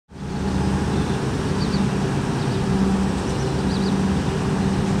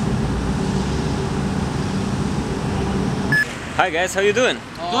Hi guys, how you doing?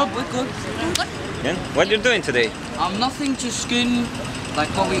 Good, we're good. Yeah? What you doing today? Nothing, just scooting, like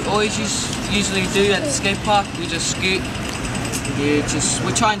what we always usually do at the skate park. We just scoot. Yeah,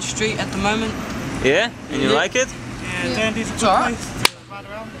 we're trying street at the moment. Yeah? And you like it? Yeah, Dandy's a good place to ride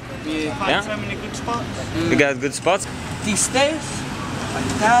around. Yeah. Find so many good spots. You got good spots? These stairs, like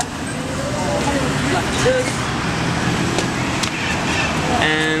that, like this.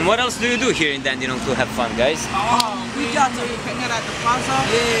 And what else do you do here in Dandenong to have fun, guys? We got to hang out at the plaza.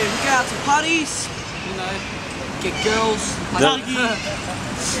 Yeah, we go out to parties. You know, get girls. Like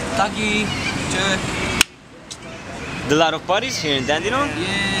Dougie, Jerk. A lot of parties here in Dandenong?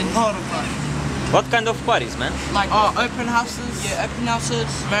 Yeah. A lot of fun. What kind of parties, man? Like open houses. Yeah, open houses.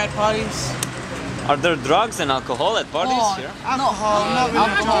 Mad parties. Are there drugs and alcohol at parties here? Alcohol, not really.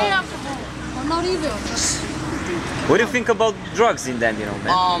 Alcohol. Or not even. What do you think about drugs in Dandenong,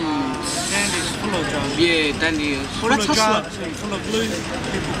 man? Dandy's full of drugs. Yeah, Dandy is. Full of drugs and full of blues.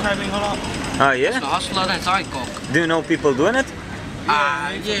 People craving a lot. Oh yeah? The hustler, that's Icon. Do you know people doing it?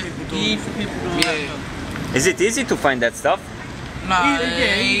 Yeah, People do yeah. Is it easy to find that stuff? No,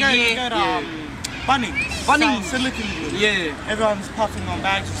 You go to Bunnings. Bunnings. Silicon glue. Yeah. Everyone's puffing on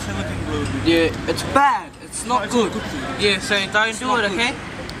bags of silicon glue. Yeah, it's bad. It's not It's good. not good for you. Yeah, so don't do it, okay?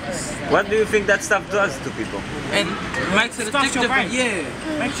 What do you think that stuff does to people? And makes it Stuffs your addictive. brain.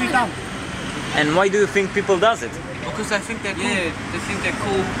 Yeah, Makes you dumb. And why do you think people does it? because they think they're cool. Yeah, they think they're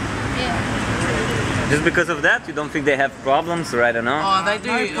cool. Just because of that? You don't think they have problems, or I don't know? Oh, they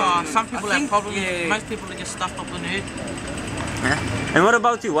do. No Some people have problems. yeah. Most people are just stuffed up in the head. Yeah. And what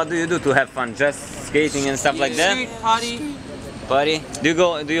about you? What do you do to have fun? Just skating and stuff like that? Street party. Party? Do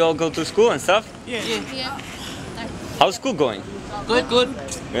you all go to school and stuff? Yeah. Yeah. How's school going? Good, good.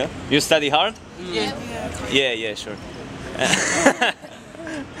 Yeah. You study hard? Yeah. Yeah, sure.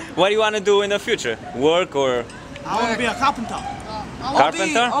 What do you want to do in the future? Work or I want to be a carpenter.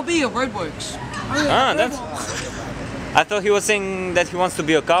 carpenter? I'll be a roadworks. Ah, that's. I thought he was saying that he wants to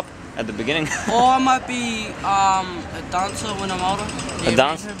be a cop at the beginning. Or I might be a dancer when I'm older. A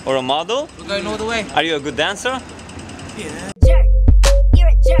dance or a model? We're going all the way. Are you a good dancer? Yeah. Jerk. You're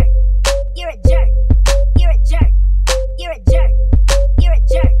a jerk. You're a jerk. You're a jerk. You're a jerk. You're a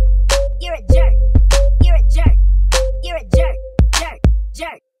jerk. You're a jerk. You're a jerk. You're a jerk. Jerk.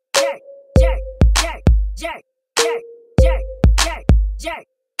 Jerk. Jerk. Jerk. Jerk. Jerk. Jerk. Jerk. Jerk. Jerk.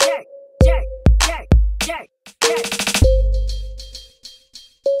 Jerk. Jerk. Jerk. Jerk. Jerk.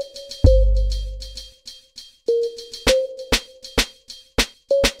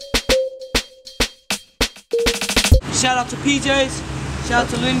 Shout out to PJs, shout out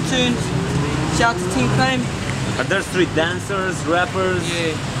to Looney Tunes, shout out to Team Claim. Are there street dancers, rappers?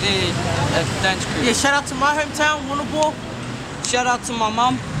 Yeah, they're a dance crew. Yeah, shout out to my hometown, Warrnambool. Shout out to my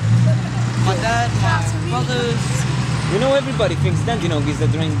mum, my dad, my brothers. You know, everybody thinks Dandenong is a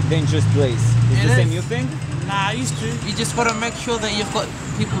dangerous place. Is It the same is. you think? Nah, I used to. You just gotta make sure that you've got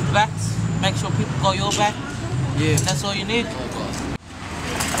people's backs. Make sure people got your back. Yeah. That's all you need.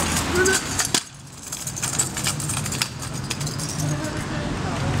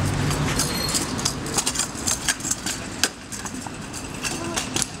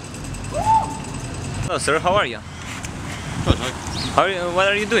 Hello sir, how are you? Good, mate. What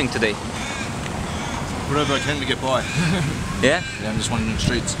are you doing today? Whatever I can to get by. Yeah? Yeah, I'm just wandering the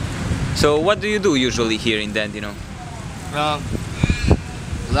streets. So what do you do usually here in Dandenong?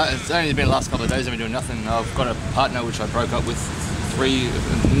 It's only been the last couple of days I've been doing nothing. I've got a partner which I broke up with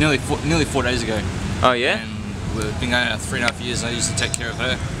nearly 4 days ago. Oh yeah? And we've been going out 3.5 years and I used to take care of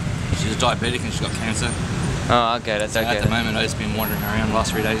her. She's diabetic and she's got cancer. Oh, okay, that's So okay. at the moment I've just been wandering around the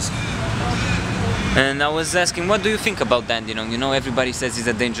last 3 days. And I was asking, what do you think about Dandenong? You know, everybody says it's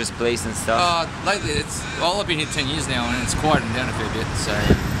a dangerous place and stuff. Lately I've been here 10 years now and it's quieted down a fair bit, so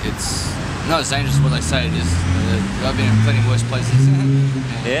it's not as dangerous as what they say it is. I've been in plenty worse places.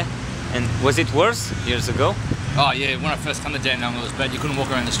 Yeah? And was it worse years ago? Oh yeah, when I first come to Dandenong it was bad. You couldn't walk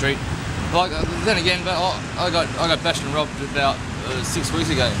around the street. Like then again, but I got bashed and robbed about 6 weeks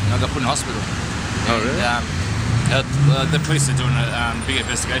ago, and I got put in hospital. Oh really? The police are doing a big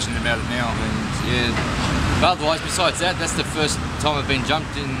investigation about it now, and yeah. But otherwise, besides that, that's the first time I've been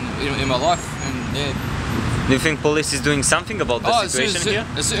jumped in my life, and yeah. Do you think police is doing something about the situation here?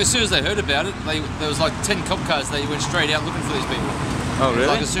 As soon as they heard about it, there was like 10 cop cars. They went straight out looking for these people. Oh really?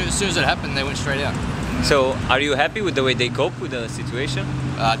 Like as soon as it happened, they went straight out. So, are you happy with the way they cope with the situation?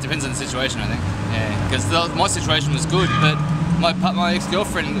 It depends on the situation, I think. Yeah, because my situation was good, but my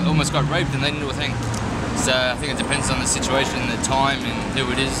ex-girlfriend almost got raped and they didn't do a thing. So I think it depends on the situation, the time, and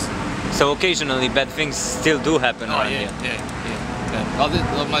who it is. So occasionally bad things still do happen around here. Yeah.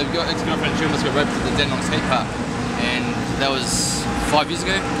 My ex-girlfriend, she almost got raped at the Dandenong skate park, and that was 5 years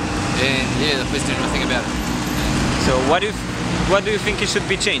ago, and yeah, the police didn't really think about it. So what do you think it should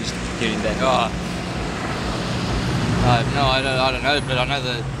be changed here in Dandenong? No, I don't know, but I know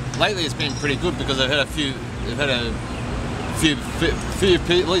that lately it's been pretty good because I've had a few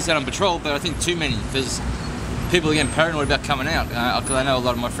police out on patrol, but I think too many because people are getting paranoid about coming out. Because I know a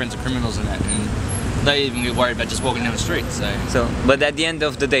lot of my friends are criminals and that, and they even get worried about just walking down the street. So, But at the end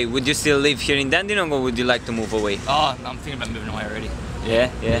of the day, would you still live here in Dandenong or would you like to move away? oh, I'm thinking about moving away already. Yeah.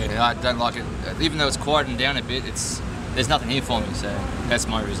 Yeah, I don't like it. Even though it's quieting down a bit, there's nothing here for me, so that's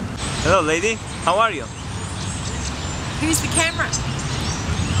my reason. Hello, lady. How are you? Who's the camera?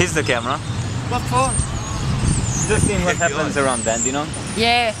 Here's the camera. What for? Just seeing what happens around Dandenong.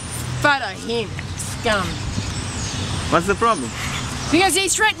 Yeah, photo him, scum. What's the problem? Because he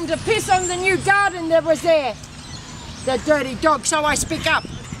threatened to piss on the new garden that was there. The dirty dog, so I speak up.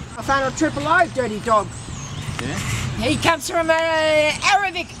 I found a O, dirty dog. Yeah? He comes from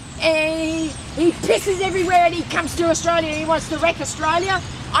Arabic and he pisses everywhere and he comes to Australia and he wants to wreck Australia.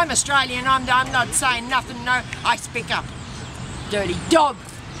 I'm Australian, I'm not saying nothing, no, I speak up. Dirty dog.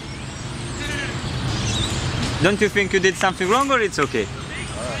 Don't you think you did something wrong or it's okay?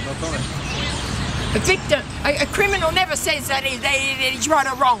 No comment. A victim, a criminal never says that he's right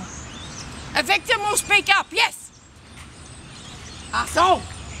or wrong. A victim will speak up, yes. Asshole.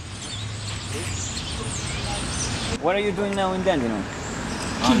 What are you doing now in Dandenong?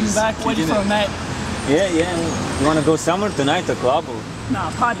 Kicking back, waiting for a mate. Yeah. You wanna go somewhere tonight, a club or Nah,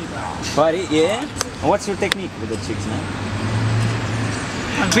 party, bro. party? Yeah? And what's your technique with the chicks, man?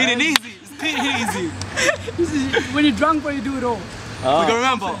 Clean and easy. It's clean and easy. When you're drunk, bro, you do it all. Oh. We gotta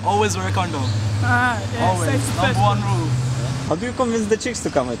remember, always wear a condom. Yeah, Always. safe Number first. one rule. How do you convince the chicks to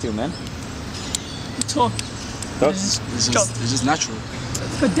come with you, man? Talk. Talks? It's just natural.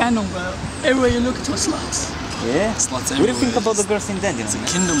 For Dandenong, bro. Everywhere you look, it's all sluts. Yeah? Sluts What do you everywhere. think about the girls in Dandenong, It's a man?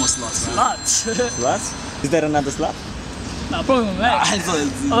 kingdom of sluts. Sluts. Sluts? Is there another slut? Nah, probably my mate. It's a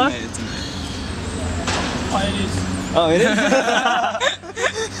Huh? mate, it's a mate. Oh, it is. Oh, it is?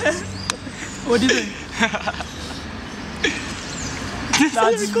 What do you think?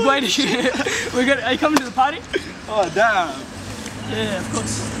 Nah, just waiting. Are you coming to the party? Oh, damn. Yeah, of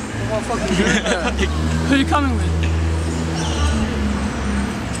course. Who are you coming with?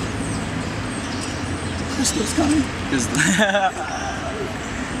 Crystal's coming.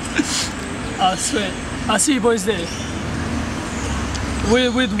 Oh, sweet. I'll see you boys there.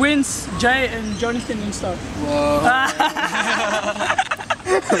 With Vince, Jay, and Jonathan and stuff. Whoa.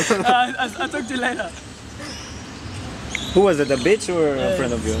 I'll talk to you later. Who was it, a bitch or a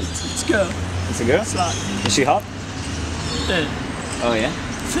friend of yours? It's a girl. It's a girl? Slut. Is she hot? Yeah. Oh, yeah?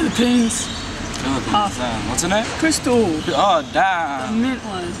 Philippines. Damn. What's her name? Crystal. Oh, The damn. mint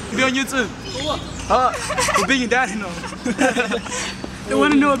one. Be on YouTube. For being daddy, no. They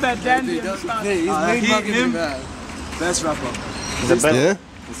want to know about Dandy and stuff. Him, best rapper. Is the best? Yeah?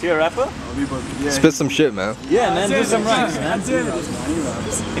 Is he a rapper? Yeah. Spit some shit, man. Yeah, man, do some rhymes, I man. did it.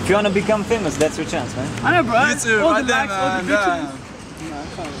 If you want to become famous, that's your chance, man. I know, bro. YouTube, All right the there, likes, all the man.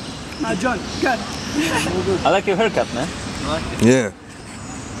 pictures. Nah, John, go. I like your haircut, man. Yeah.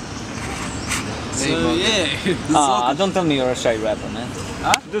 So, yeah. Don't tell me you're a shy rapper, man.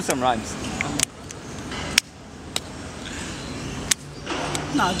 Huh? Do some rhymes.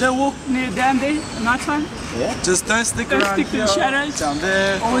 Nah, don't walk near Dandy at night time. Yeah? Just don't stick Don't around stick to the here. shadows. Down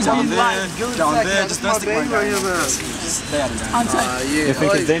there. Always down be there. light. Down there. Just don't stick around down here. Just stay out of there. Unsafe. You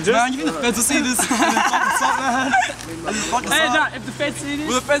think it's dangerous? Man, you think the feds will see this? What's up, man? Fuck us Hey, up. nah, if the feds see this,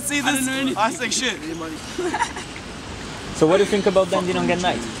 Will the feds see I don't this? know anything. I say shit. So what do you think about Dandenong at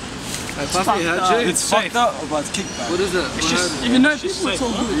night? It's fucked up. It's fucked up, but it's kickback. What is it? If you know people, it's all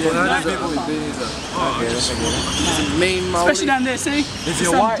good. Main Especially down there, see? If There's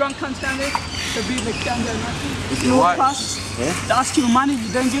you're some white, drunk cunts down there. They'll be like down there, right? if You you're walk white, past, Yeah? they ask you for money,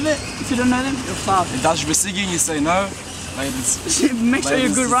 you don't give it. If you don't know them, you're fucked. if that's Rasigian, you say no. Like, it's, Make sure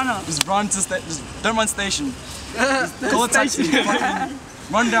you're a good runner. Just run to just don't run station. Just call a taxi. Fucking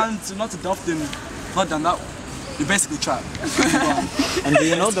run down to not to Dufton, not down that way. You're basically trapped. And do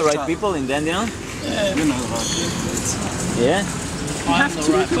you know the right people in Dandenong? You know right. Yeah? You have to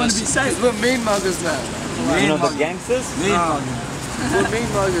if you want to be safe. We're mean muggers now. You know the gangsters? We're mean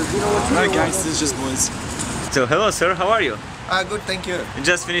muggers. You know what? No gangsters, just boys. So hello sir, how are you? Good, thank you. You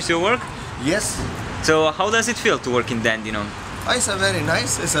just finished your work? Yes, So how does it feel to work in Dandenong? it's a very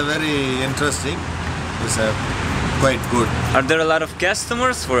nice. It's a very interesting. It's a quite good. Are there a lot of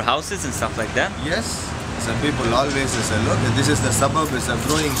customers for houses and stuff like that? Yes, some people always say, look, this is the suburb. It's a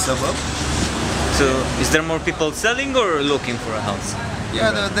growing suburb. So is there more people selling or looking for a house?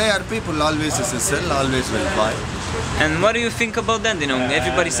 Yeah, there are people always sell, always will buy. And what do you think about Dandenong?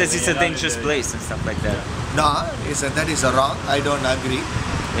 Everybody says it's a dangerous place and stuff like that. No, that is wrong. I don't agree.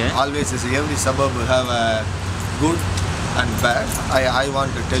 Yeah. Always every suburb have a good and bad. I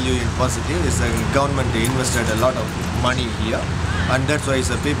want to tell you in positive is the government invested a lot of money here, and that's why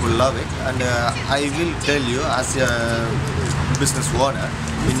people love it. And I will tell you as a business owner,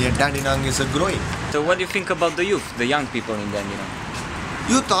 in Dandenong is growing. So what do you think about the youth, the young people in Dandenong?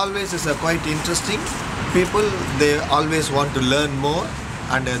 Youth always is quite interesting. People, they always want to learn more,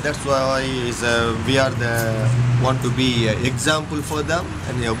 and that's why we are want to be an example for them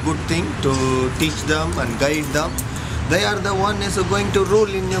and a good thing to teach them and guide them. They are the one is going to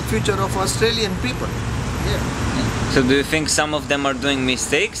rule in the future of Australian people. Yeah. So do you think some of them are doing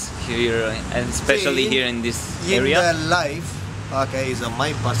mistakes here, and especially here in this area? In their life, okay, is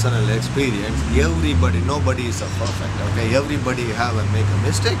my personal experience. Nobody is perfect. Okay, everybody make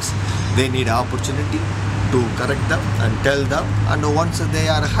mistakes. They need opportunity to correct them and tell them. And once they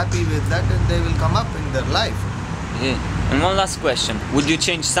are happy with that, they will come up in their life. Yeah. And one last question: would you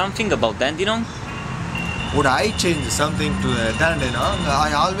change something about Dandenong? Would I change something to Dandenong?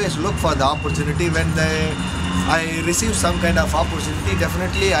 I always look for the opportunity when I receive some kind of opportunity.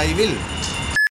 Definitely, I will.